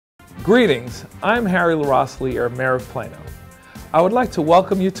Greetings, I'm Harry Lear, Mayor of Plano. I would like to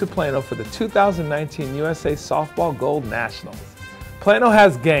welcome you to Plano for the 2019 USA Softball Gold Nationals. Plano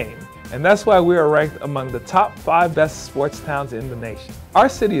has game, and that's why we are ranked among the top 5 best sports towns in the nation. Our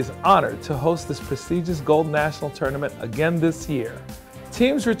city is honored to host this prestigious Gold National Tournament again this year.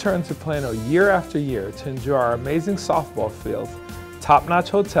 Teams return to Plano year after year to enjoy our amazing softball fields,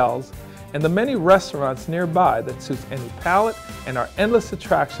 top-notch hotels, and the many restaurants nearby that suit any palate, and our endless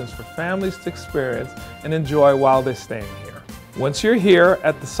attractions for families to experience and enjoy while they're staying here. Once you're here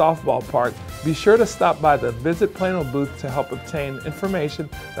at the softball park, be sure to stop by the Visit Plano booth to help obtain information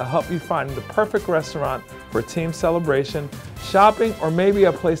that'll help you find the perfect restaurant for a team celebration, shopping, or maybe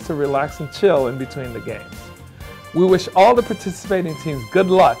a place to relax and chill in between the games. We wish all the participating teams good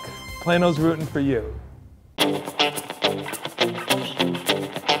luck. Plano's rooting for you.